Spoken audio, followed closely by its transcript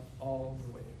all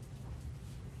the way.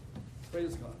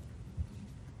 Praise God.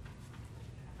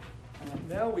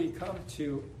 Now we come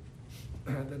to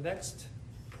the next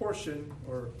portion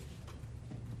or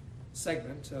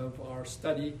segment of our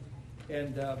study,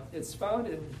 and it's found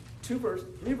in three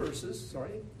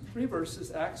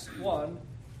verses, Acts 1,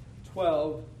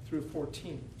 12 through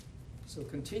 14. So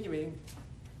continuing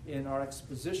in our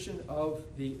exposition of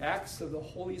the acts of the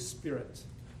Holy Spirit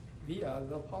via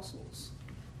the apostles.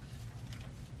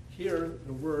 Hear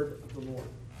the word of the Lord.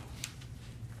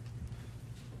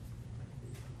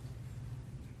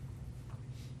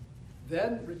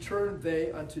 Then returned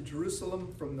they unto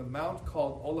Jerusalem from the mount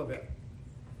called Olivet,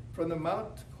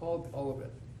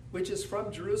 which is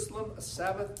from Jerusalem a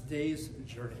Sabbath day's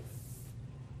journey.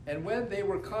 And when they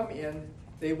were come in,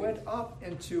 they went up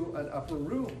into an upper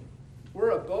room, where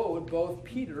abode both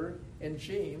Peter and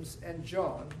James and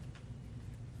John,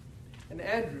 and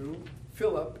Andrew,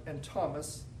 Philip and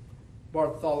Thomas,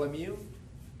 Bartholomew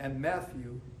and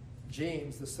Matthew,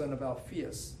 James the son of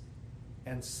Alphaeus,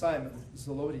 and Simon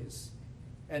Zelotes,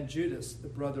 and Judas the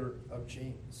brother of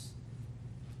James.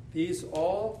 These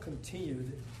all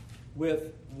continued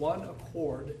with one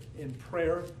accord in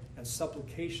prayer and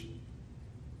supplication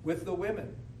with the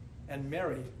women and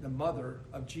Mary, the mother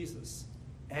of Jesus,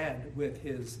 and with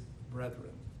his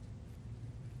brethren.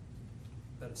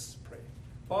 Let us pray.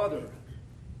 Father,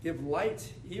 give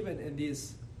light even in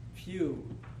these few,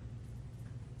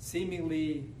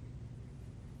 seemingly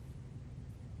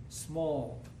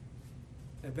small,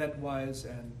 event-wise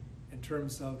and in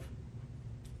terms of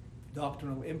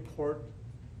doctrinal import,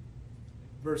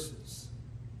 verses.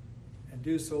 And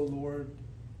do so, Lord,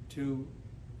 to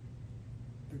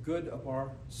the good of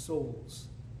our souls,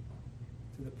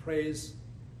 to the praise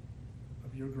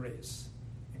of your grace.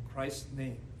 In Christ's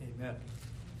name, amen.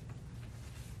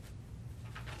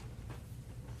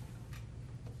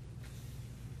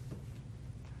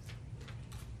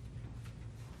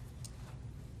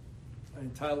 I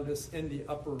entitled this In the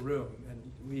Upper Room, and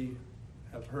we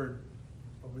have heard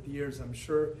over the years, I'm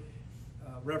sure,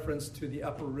 reference to the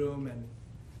upper room, and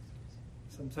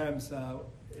sometimes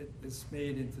it is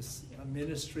made into a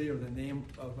ministry or the name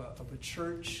of a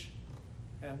church,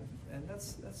 and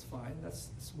that's fine, that's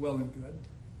well and good.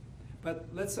 But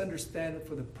let's understand it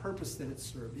for the purpose that it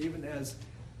served, even as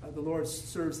the Lord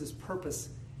serves this purpose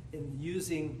in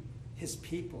using his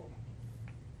people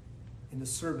in the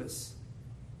service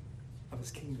of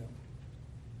his kingdom.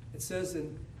 It says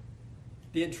in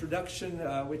the introduction,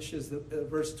 which is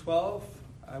verse 12,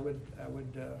 I would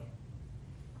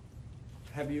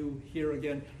have you hear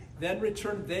again. Then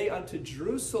returned they unto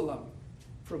Jerusalem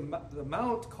from the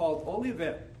mount called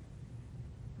Olivet,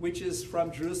 which is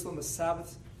from Jerusalem a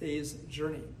Sabbath day's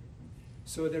journey.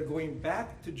 So they're going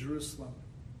back to Jerusalem,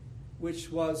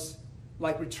 which was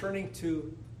like returning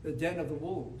to the den of the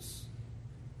wolves,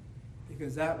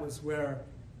 because that was where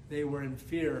they were in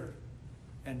fear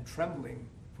and trembling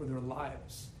for their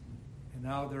lives. And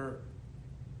now they're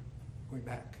going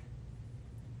back.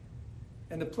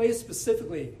 And the place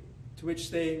specifically to which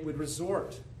they would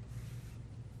resort,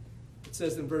 it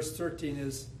says in verse 13,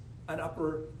 is an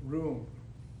upper room.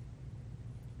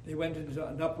 They went into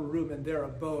an upper room and there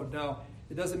abode. Now,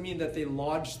 it doesn't mean that they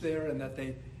lodged there and that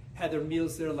they had their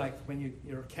meals there like when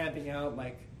you're camping out,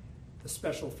 like the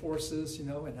special forces, in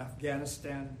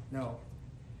Afghanistan. No.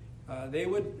 They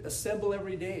would assemble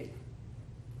every day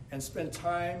and spend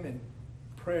time in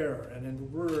prayer and in the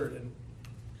Word, and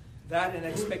that in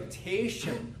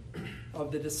expectation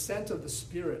of the descent of the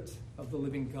Spirit of the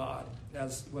living God,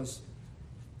 as was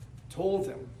told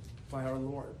them by our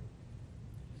Lord.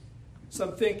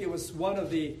 Some think it was one of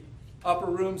the upper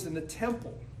rooms in the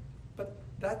temple, but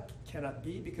that cannot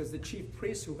be, because the chief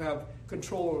priests who have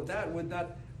control over that would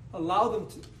not allow them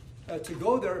to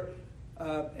go there,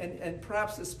 and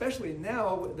perhaps especially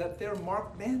now that they're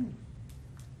marked men.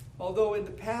 Although in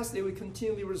the past they would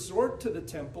continually resort to the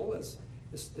temple, as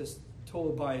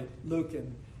told by Luke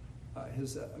in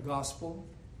his gospel,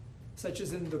 such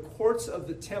as in the courts of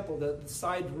the temple, the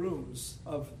side rooms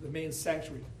of the main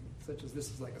sanctuary, such as this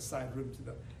is like a side room to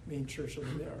the main church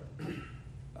over there,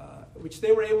 which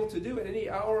they were able to do at any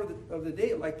hour of the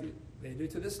day, like they do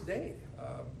to this day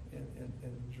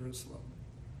in Jerusalem.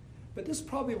 But this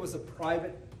probably was a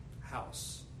private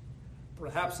house.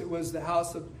 Perhaps it was the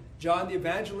house of John the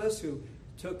Evangelist, who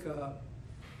took our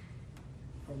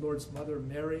Lord's mother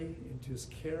Mary into his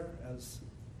care, as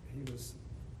he was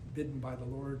bidden by the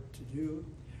Lord to do.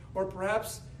 Or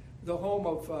perhaps the home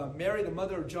of Mary, the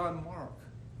mother of John Mark,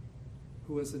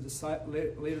 who was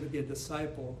later to be a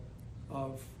disciple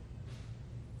of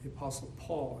the Apostle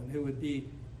Paul, and who would be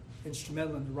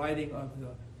instrumental in the writing of the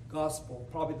gospel,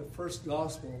 probably the first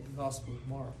gospel, the Gospel of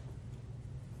Mark.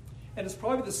 And it's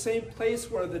probably the same place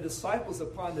where the disciples,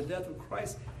 upon the death of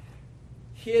Christ,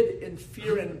 hid in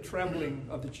fear and trembling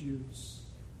of the Jews.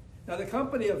 Now, the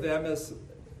company of them, as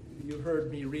you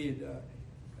heard me read,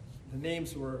 the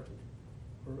names were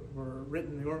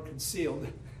written, they weren't concealed.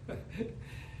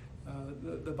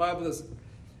 The Bible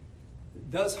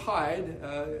does hide,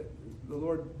 the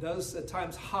Lord does at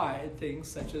times hide things,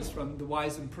 such as from the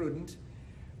wise and prudent,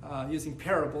 using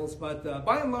parables, but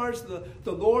by and large,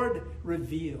 the Lord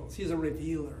reveals. He's a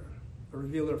revealer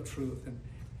of truth, and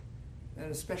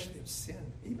especially of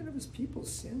sin, even of his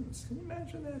people's sins. Can you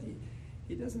imagine that?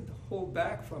 He doesn't hold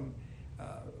back from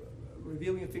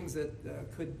revealing things that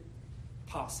could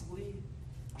possibly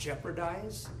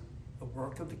jeopardize the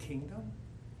work of the kingdom.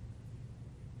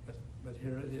 But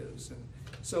here it is. And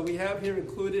so we have here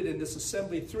included in this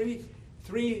assembly three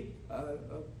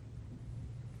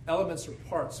elements or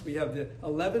parts. We have the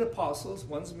 11 apostles.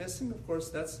 One's missing, of course.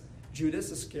 That's Judas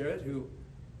Iscariot, who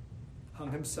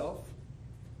hung himself,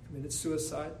 committed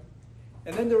suicide.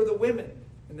 And then there were the women.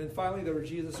 And then finally there were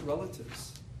Jesus'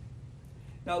 relatives.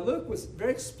 Now Luke was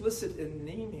very explicit in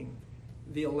naming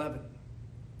the 11.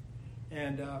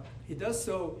 And he does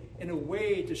so in a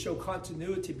way to show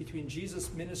continuity between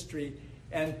Jesus' ministry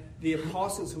and the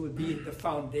apostles who would be the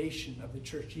foundation of the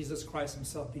church, Jesus Christ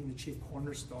himself being the chief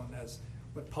cornerstone, as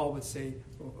what Paul would say,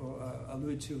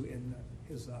 allude to in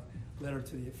his letter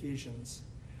to the Ephesians.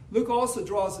 Luke also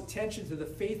draws attention to the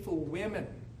faithful women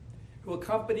who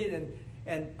accompanied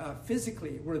and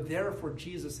physically were there for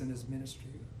Jesus in his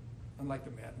ministry, unlike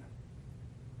the men.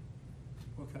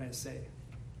 What can I say?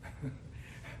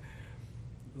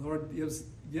 The Lord gives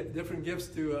different gifts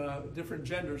to different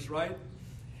genders, right?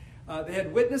 They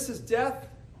had witnessed his death,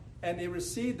 and they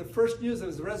received the first news of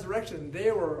his resurrection.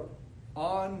 They were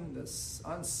on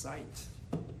site,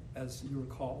 as you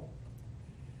recall.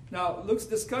 Now, Luke's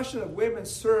discussion of women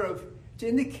serve to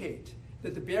indicate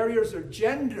that the barriers of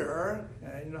gender,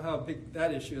 and you know how big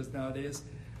that issue is nowadays,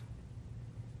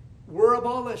 were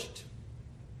abolished,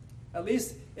 at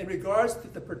least in regards to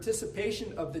the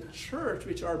participation of the church,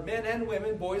 which are men and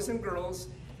women, boys and girls,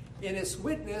 in its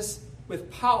witness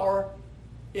with power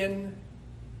in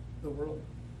the world.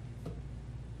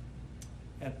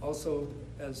 And also,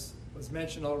 as was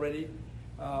mentioned already,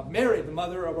 Mary, the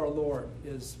mother of our Lord,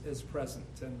 is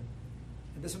present. And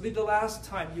this would be the last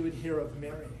time you would hear of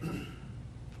Mary in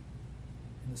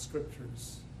the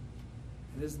scriptures.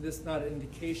 And isn't this not an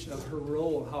indication of her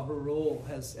role, how her role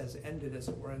has ended, as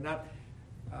it were, and not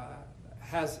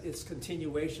has its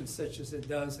continuation such as it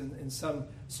does in some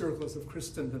circles of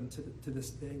Christendom to this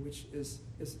day, which is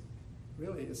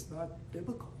really, it's not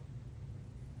biblical.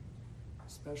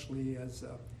 Especially as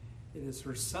it is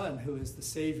her son who is the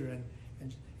Savior,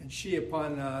 and she,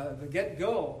 upon the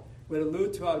get-go, would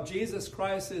allude to how Jesus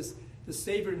Christ is the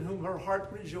Savior in whom her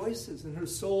heart rejoices and her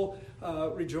soul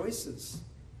rejoices.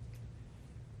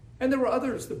 And there were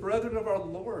others, the brethren of our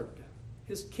Lord,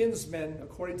 his kinsmen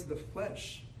according to the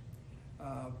flesh.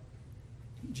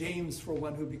 James, for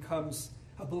one, who becomes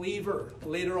a believer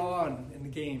later on in the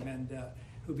game, and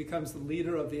who becomes the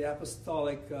leader of the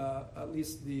apostolic, at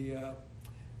least the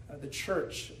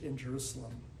church in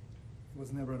Jerusalem. He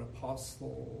was never an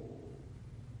apostle,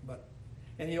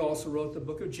 and he also wrote the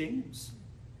book of James.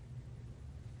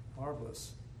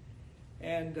 Marvelous.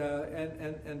 And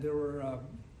there were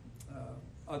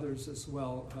others as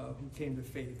well who came to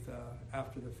faith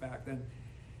after the fact.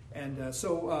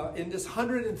 So in this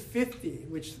 150,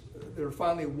 which there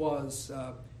finally was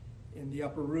in the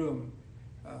upper room,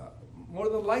 more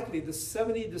than likely the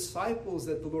 70 disciples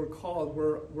that the Lord called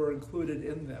were included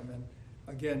in them, and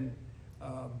again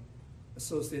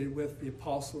associated with the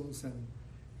apostles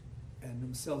and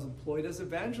themselves employed as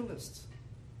evangelists.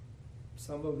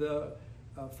 Some of the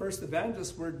first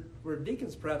evangelists were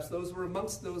deacons, perhaps. Those were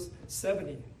amongst those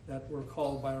 70 that were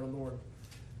called by our Lord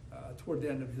toward the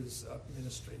end of his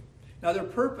ministry. Now their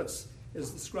purpose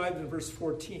is described in verse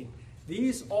 14.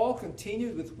 These all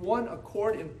continued with one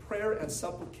accord in prayer and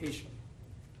supplication.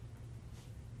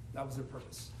 That was their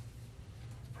purpose.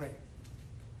 Pray.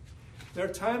 There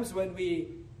are times when we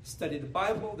study the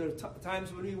Bible. There are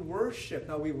times when we worship.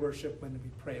 Now we worship when we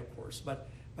pray, of course. But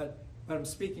what I'm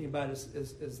speaking about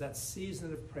is that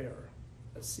season of prayer.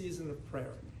 A season of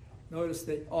prayer. Notice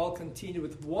they all continue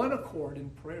with one accord in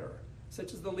prayer,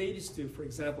 such as the ladies do, for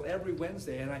example, every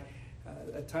Wednesday. And I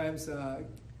at times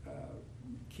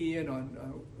key in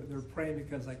on they're praying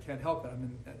because I can't help it.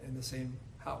 I'm in the same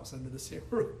house, under the same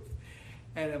roof.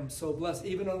 And I'm so blessed.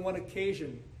 Even on one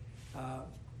occasion,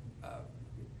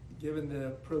 given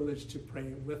the privilege to pray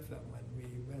with them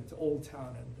went to Old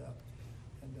Town,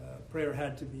 and prayer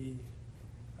had to be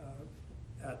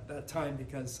at that time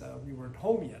because we weren't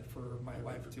home yet for my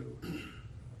wife to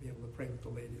be able to pray with the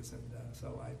ladies, and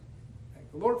so I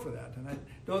thank the Lord for that. And I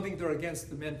don't think they're against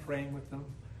the men praying with them,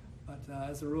 but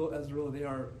as a rule, they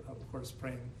are, of course,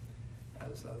 praying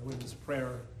as a women's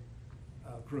prayer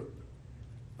group.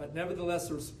 But nevertheless,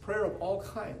 there's prayer of all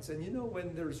kinds. And you know,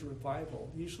 when there's revival,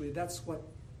 usually that's what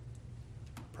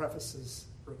prefaces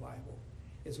revival,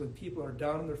 is when people are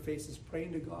down on their faces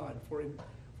praying to God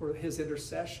for his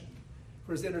intercession,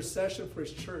 for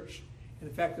his church. And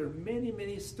in fact, there are many,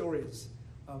 many stories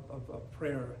of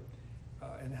prayer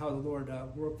and how the Lord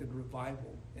worked in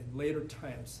revival in later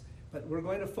times. But we're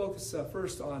going to focus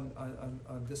first on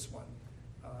this one,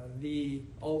 the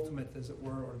ultimate, as it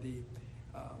were, or the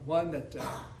one that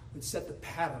would set the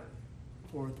pattern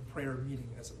for the prayer meeting,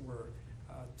 as it were,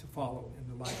 to follow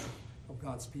in the life of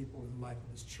God's people, in the life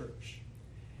of his church.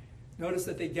 Notice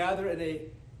that they gather in a,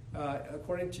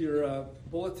 according to your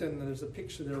bulletin, there's a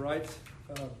picture there, right?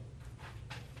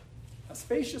 A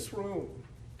spacious room,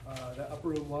 the upper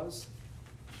room was.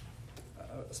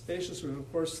 A spacious room.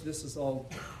 Of course, this is all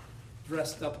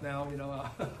dressed up now, you know.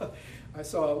 I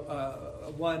saw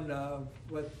one,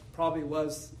 what probably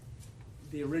was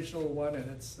the original one, and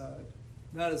it's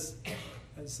not as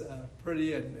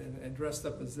pretty and dressed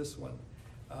up as this one.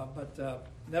 But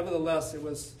nevertheless, it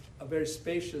was a very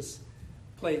spacious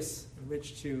place in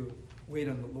which to wait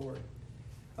on the Lord.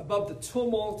 Above the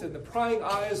tumult and the prying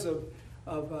eyes of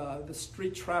the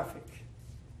street traffic.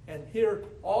 And here,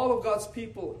 all of God's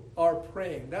people are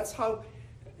praying. That's how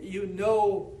you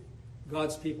know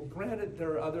God's people. Granted,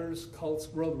 there are others, cults,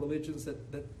 world religions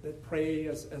that pray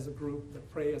as a group, that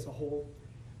pray as a whole.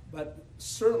 But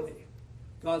certainly,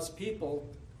 God's people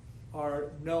are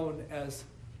known as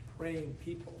praying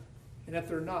people. And if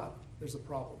they're not, there's a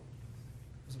problem.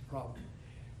 There's a problem.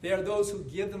 They are those who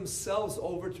give themselves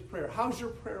over to prayer. How's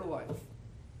your prayer life?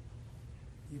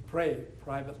 You pray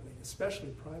privately,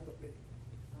 especially privately.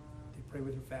 You pray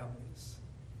with your families.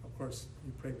 Of course,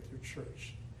 you pray with your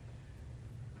church.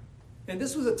 And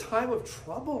this was a time of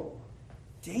trouble,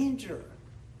 danger.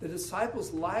 The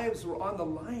disciples' lives were on the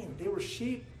line. They were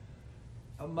sheep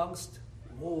amongst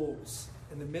wolves,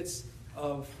 in the midst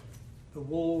of the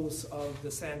wolves of the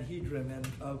Sanhedrin and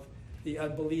of the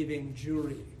unbelieving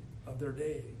Jewry of their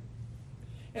day.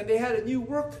 And they had a new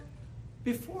work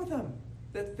before them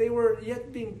that they were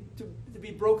yet being to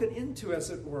be broken into,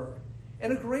 as it were.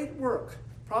 And a great work,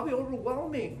 probably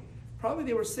overwhelming. Probably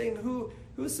they were saying, who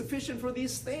is sufficient for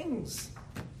these things?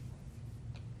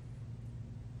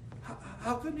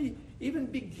 How could we even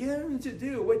begin to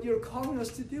do what you're calling us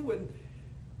to do when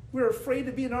we're afraid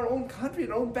to be in our own country,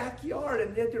 in our own backyard,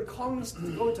 and yet you're calling us to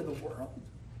go into the world?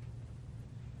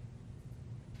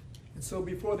 And so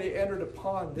before they entered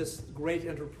upon this great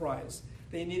enterprise,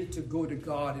 they needed to go to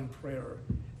God in prayer.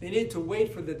 They needed to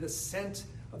wait for the descent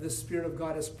of the Spirit of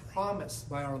God as promised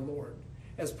by our Lord,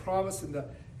 as promised in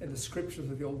the scriptures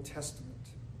of the Old Testament.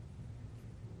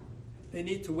 They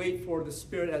need to wait for the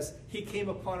Spirit as he came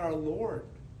upon our Lord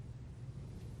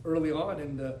early on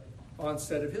in the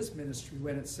onset of his ministry,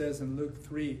 when it says in Luke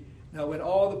 3, now when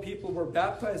all the people were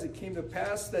baptized, it came to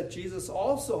pass that Jesus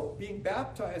also, being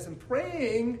baptized and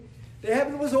praying, the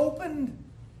heaven was opened,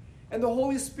 and the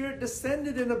Holy Spirit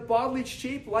descended in a bodily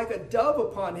shape like a dove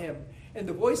upon him. And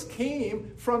the voice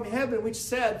came from heaven which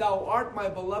said, thou art my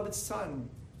beloved Son,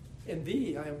 in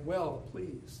thee I am well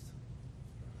pleased.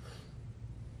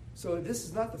 So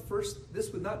this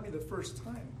would not be the first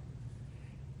time.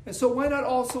 And so why not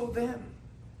also then?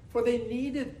 For they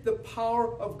needed the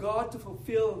power of God to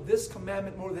fulfill this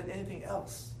commandment more than anything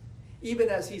else. Even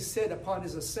as he said upon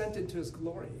his ascent into his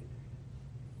glory.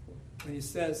 When he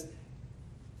says,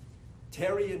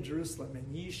 tarry in Jerusalem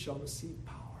and ye shall receive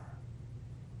power.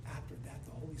 After that,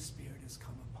 the Holy Spirit has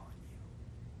come upon you.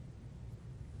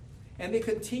 And they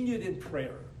continued in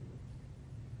prayer.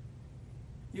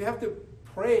 You have to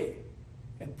pray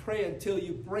and pray until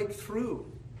you break through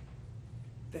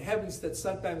the heavens that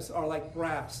sometimes are like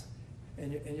brass,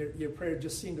 and your prayer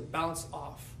just seems to bounce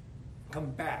off, come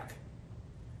back,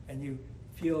 and you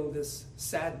feel this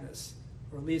sadness,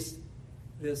 or at least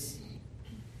this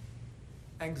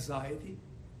anxiety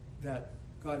that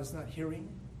God is not hearing,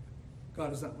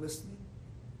 God is not listening.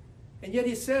 And yet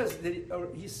he says,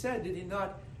 he said, did he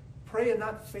not, pray and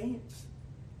not faint?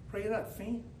 Pray and not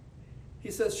faint.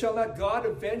 He says, shall not God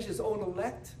avenge his own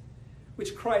elect,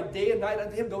 which cry day and night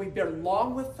unto him, though he bear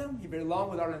long with them? He bear long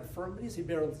with our infirmities. He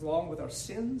bear long with our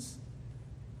sins.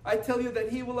 I tell you that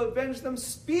he will avenge them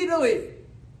speedily.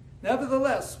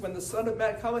 Nevertheless, when the Son of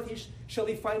Man cometh, shall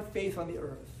he find faith on the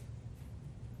earth?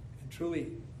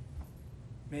 truly,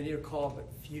 many are called, but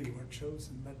few are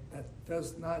chosen. But that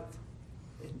does not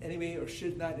in any way, or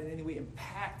should not in any way,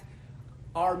 impact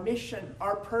our mission,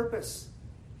 our purpose,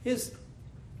 His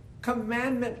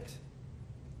commandment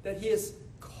that He is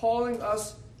calling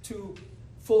us to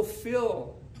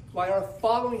fulfill by our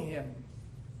following Him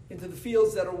into the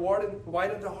fields that are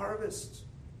wide unto harvest.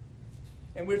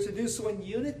 And we're to do so in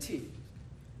unity.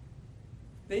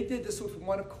 They did this with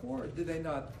one accord, did they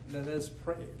not? Let us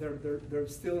pray. They're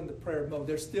still in the prayer mode.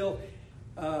 They're still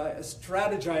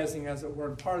strategizing, as it were.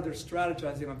 And part of their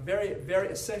strategizing, a very, very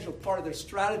essential part of their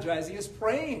strategizing is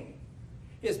praying,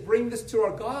 is bringing this to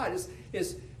our God,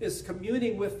 is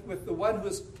communing with the one who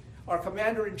is our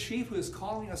commander-in-chief, who is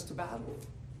calling us to battle,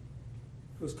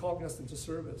 who is calling us into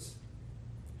service.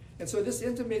 And so this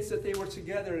intimates that they were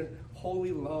together in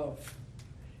holy love,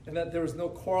 and that there was no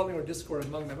quarreling or discord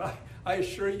among them. I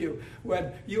assure you,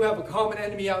 when you have a common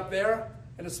enemy out there,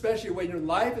 and especially when your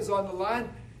life is on the line,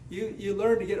 you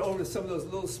learn to get over some of those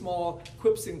little small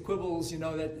quips and quibbles,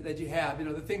 that you have,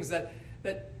 the things that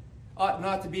ought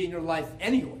not to be in your life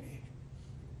anyway.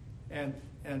 And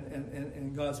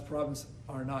God's providence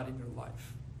are not in your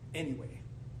life anyway,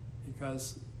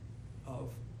 because of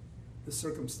the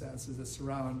circumstances that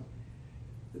surround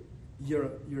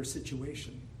your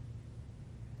situation.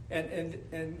 And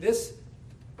this,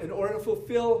 in order to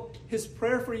fulfill His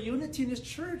prayer for unity in His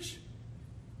church,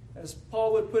 as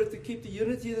Paul would put it, to keep the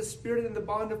unity of the Spirit and the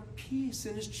bond of peace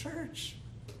in His church,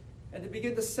 and to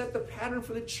begin to set the pattern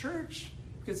for the church,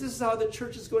 because this is how the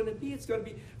church is going to be. It's going to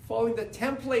be following the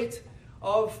template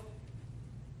of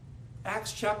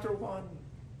Acts chapter 1.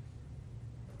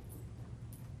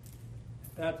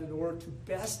 That in order to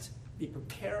best be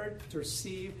prepared to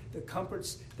receive the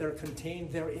comforts that are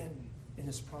contained therein in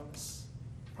His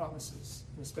promises,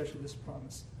 and especially this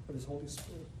promise of His Holy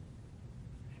Spirit.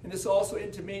 And this also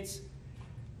intimates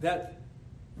that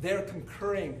they're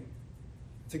concurring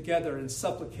together in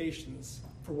supplications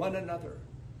for one another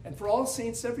and for all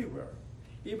saints everywhere.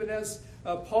 Even as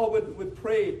Paul would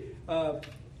pray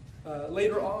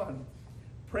later on,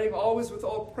 praying always with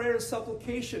all prayer and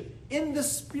supplication in the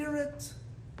Spirit,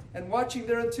 and watching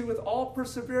thereunto with all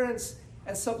perseverance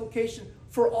and supplication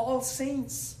for all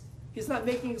saints. He's not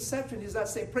making exception. He's not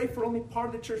saying pray for only part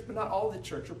of the church, but not all the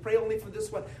church, or pray only for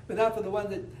this one, but not for the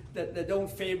one that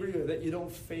don't favor you, or that you don't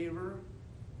favor.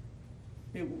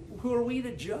 I mean, who are we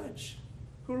to judge?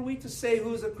 Who are we to say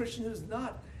who's a Christian, who's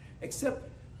not? Except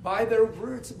by their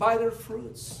words, by their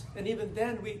fruits. And even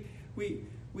then,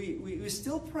 we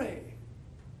still pray,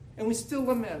 and we still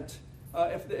lament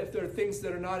if there are things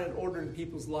that are not in order in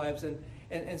people's lives,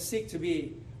 and seek to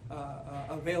be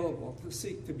available, to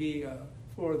seek to be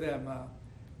for them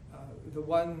the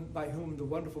one by whom the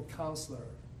wonderful Counselor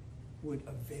would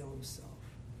avail Himself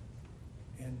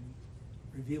in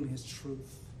revealing His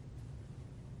truth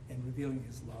and revealing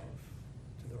His love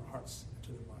to their hearts and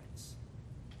to their minds.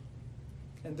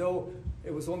 And though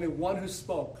it was only one who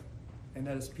spoke, and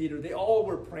that is Peter, they all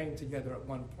were praying together at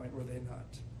one point, were they not?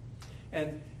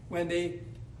 And when they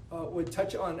would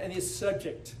touch on any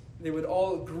subject, they would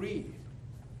all agree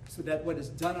so that what is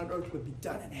done on earth would be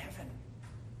done in heaven.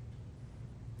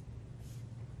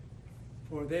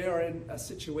 For they are in a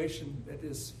situation that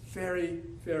is very,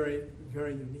 very,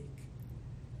 very unique,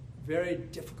 very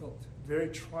difficult, very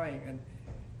trying,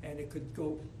 and it could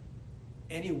go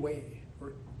any way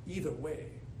or either way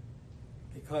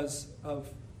because of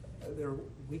their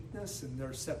weakness and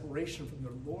their separation from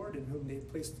their Lord, in whom they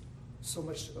placed so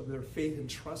much of their faith and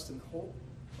trust and hope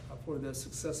for the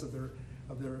success of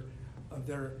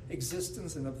their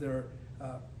existence and of their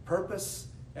purpose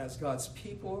as God's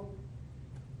people.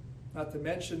 Not to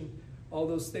mention all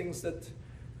those things that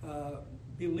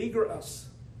beleaguer us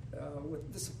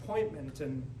with disappointment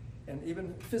and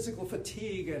even physical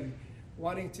fatigue and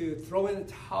wanting to throw in a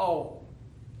towel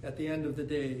at the end of the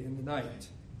day, in the night,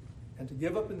 and to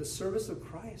give up in the service of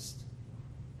Christ.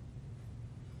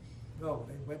 No,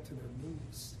 they went to their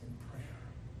knees in prayer,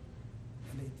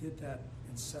 and they did that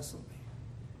incessantly.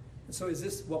 And so is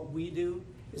this what we do?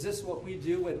 Is this what we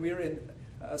do when we're in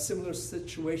a similar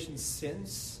situation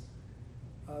since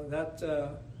that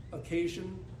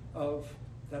occasion of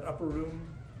that upper room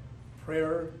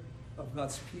prayer of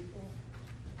God's people?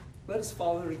 Let us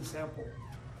follow their example.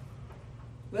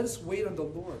 Let us wait on the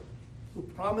Lord, who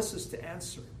promises to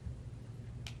answer.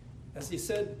 As He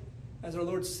said, as our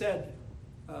Lord said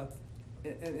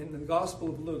in the Gospel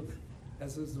of Luke,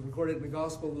 as is recorded in the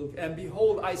Gospel of Luke, and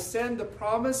behold, I send the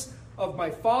promise of my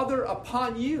Father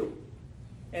upon you,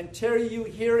 and tarry you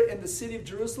here in the city of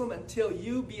Jerusalem until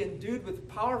you be endued with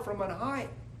power from on high.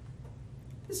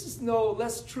 This is no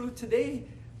less true today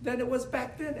than it was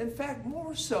back then. In fact,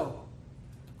 more so.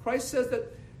 Christ says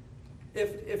that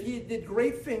if he did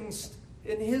great things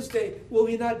in his day, will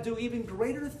he not do even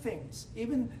greater things,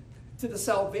 even to the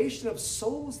salvation of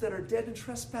souls that are dead in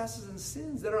trespasses and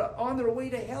sins, that are on their way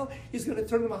to hell? He's going to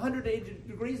turn them 180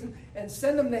 degrees and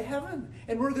send them to heaven.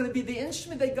 And we're going to be the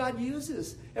instrument that God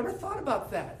uses. Ever thought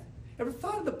about that? Ever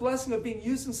thought of the blessing of being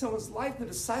used in someone's life to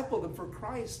disciple them for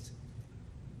Christ?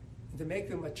 And to make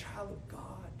them a child of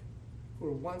God, who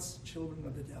were once children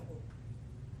of the devil.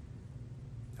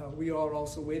 We are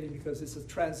also waiting because it's a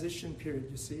transition period,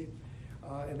 you see.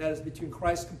 And that is between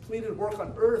Christ's completed work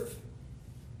on earth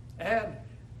and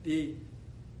the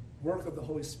work of the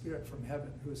Holy Spirit from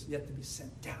heaven, who is yet to be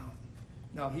sent down.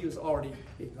 Now, he was already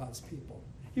in God's people.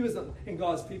 He was in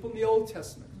God's people in the Old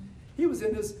Testament. He was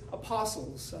in his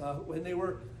apostles when they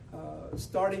were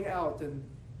starting out and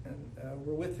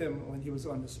were with him when he was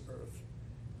on this earth.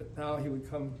 But now he would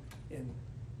come in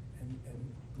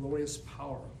glorious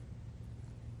power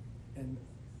and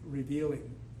revealing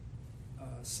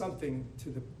something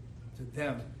to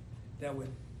them that would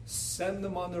send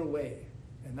them on their way,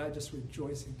 and not just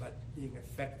rejoicing, but being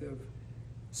effective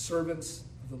servants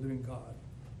of the living God.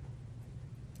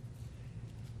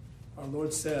 Our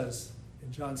Lord says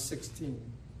in John 16,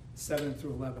 7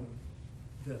 through 11,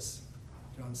 this.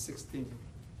 John 16,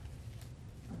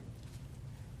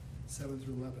 7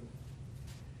 through 11.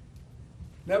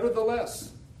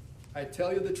 Nevertheless, I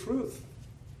tell you the truth.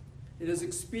 It is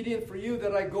expedient for you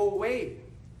that I go away.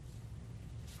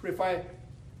 For if I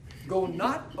go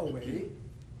not away,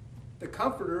 the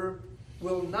Comforter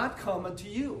will not come unto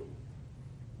you.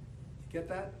 You get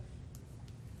that?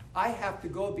 I have to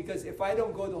go, because if I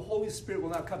don't go, the Holy Spirit will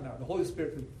not come. Now, the Holy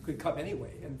Spirit could come anyway.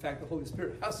 In fact, the Holy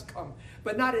Spirit has come,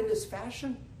 but not in this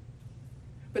fashion.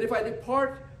 But if I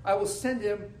depart, I will send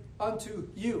him unto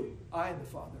you, I and the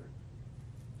Father.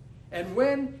 And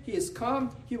when he is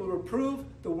come, he will reprove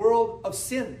the world of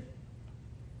sin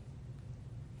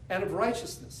and of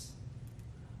righteousness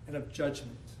and of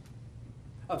judgment.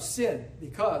 Of sin,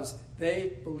 because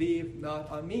they believe not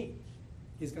on me.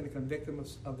 He's going to convict them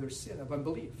of their sin, of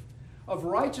unbelief. Of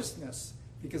righteousness,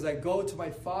 because I go to my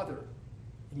Father,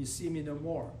 and you see me no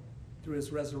more. Through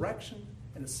his resurrection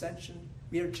and ascension,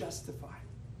 we are justified.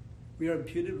 We are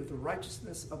imputed with the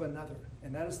righteousness of another.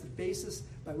 And that is the basis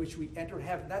by which we enter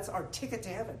heaven. That's our ticket to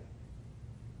heaven.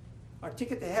 Our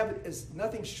ticket to heaven is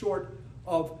nothing short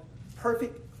of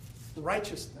perfect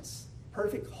righteousness,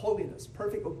 perfect holiness,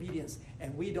 perfect obedience.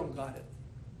 And we don't got it.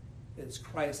 It is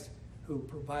Christ who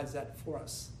provides that for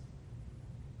us.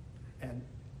 And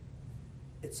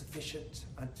it's sufficient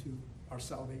unto our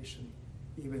salvation,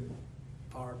 even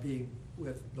our being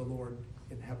with the Lord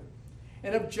in heaven.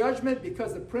 And of judgment,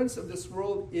 because the prince of this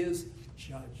world is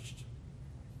judged.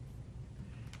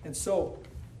 And so,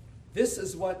 this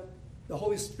is what the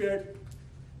Holy Spirit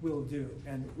will do.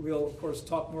 And we'll, of course,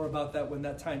 talk more about that when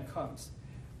that time comes.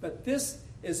 But this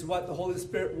is what the Holy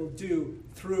Spirit will do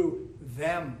through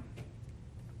them.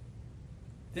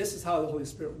 This is how the Holy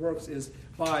Spirit works, is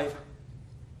by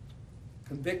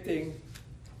convicting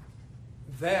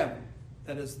them,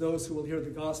 that is, those who will hear the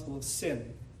gospel of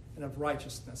sin and of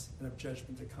righteousness and of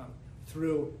judgment to come,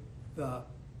 through the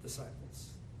disciples.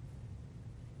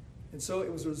 And so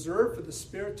it was reserved for the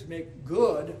Spirit to make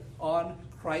good on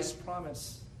Christ's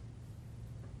promise.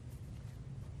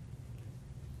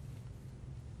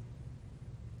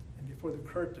 And before the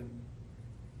curtain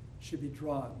should be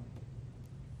drawn,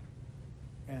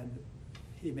 and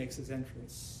he makes his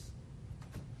entrance,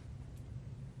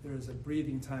 there is a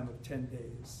breathing time of 10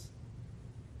 days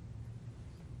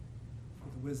for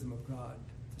the wisdom of God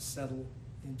to settle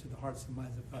into the hearts and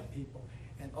minds of God's people.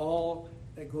 And all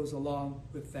that goes along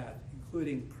with that,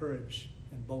 including courage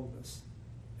and boldness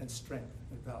and strength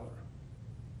and valor.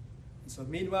 And so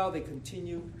meanwhile, they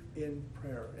continue in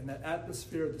prayer, in that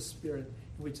atmosphere of the Spirit,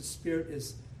 in which the Spirit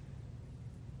is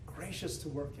gracious to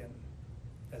work in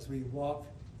as we walk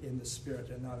in the Spirit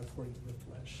and not according to the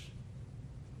flesh.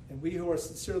 And we who are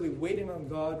sincerely waiting on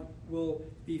God will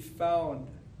be found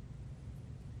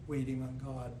waiting on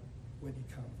God when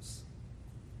he comes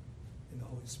in the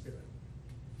Holy Spirit.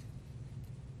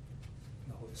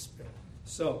 In the Holy Spirit.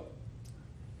 So,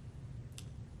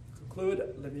 to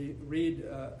conclude, let me read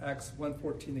Acts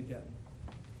 1:14 again.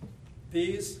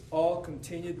 These all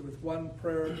continued with one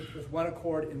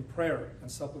accord in prayer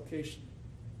and supplication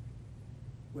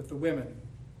with the women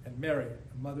and Mary,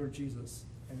 the mother of Jesus,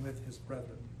 and with his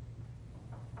brethren.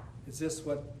 Is this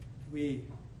what we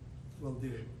will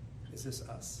do? Is this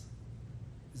us?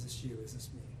 Is this you? Is this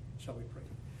me? Shall we pray?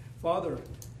 Father,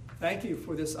 thank you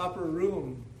for this upper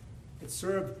room. It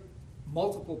served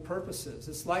multiple purposes.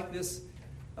 It's like this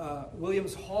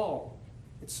Williams Hall.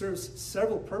 It serves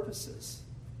several purposes,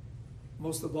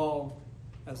 most of all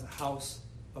as a house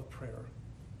of prayer.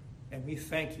 And we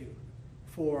thank you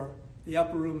for the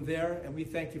upper room there, and we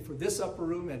thank you for this upper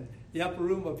room and the upper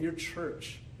room of your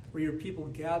church, where your people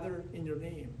gather in your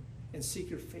name and seek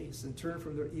your face and turn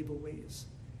from their evil ways,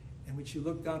 in which you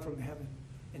look down from heaven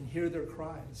and hear their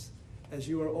cries. As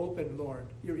you are open, Lord,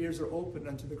 your ears are open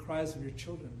unto the cries of your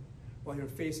children, while your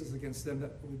face is against them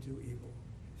that would do evil.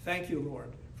 Thank you,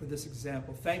 Lord, for this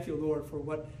example. Thank you, Lord, for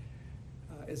what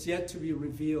is yet to be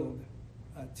revealed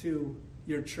to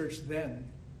your church then.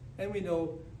 And we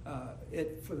know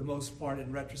it for the most part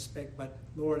in retrospect, but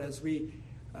Lord, as we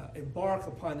embark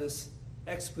upon this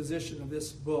exposition of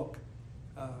this book,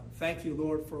 thank you,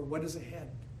 Lord, for what is ahead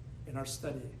in our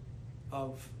study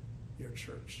of your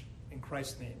church. In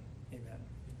Christ's name,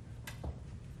 amen.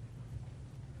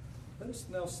 Let us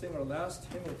now sing our last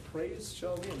hymn of praise,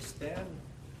 shall we, and stand,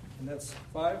 and that's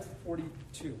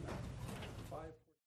 542.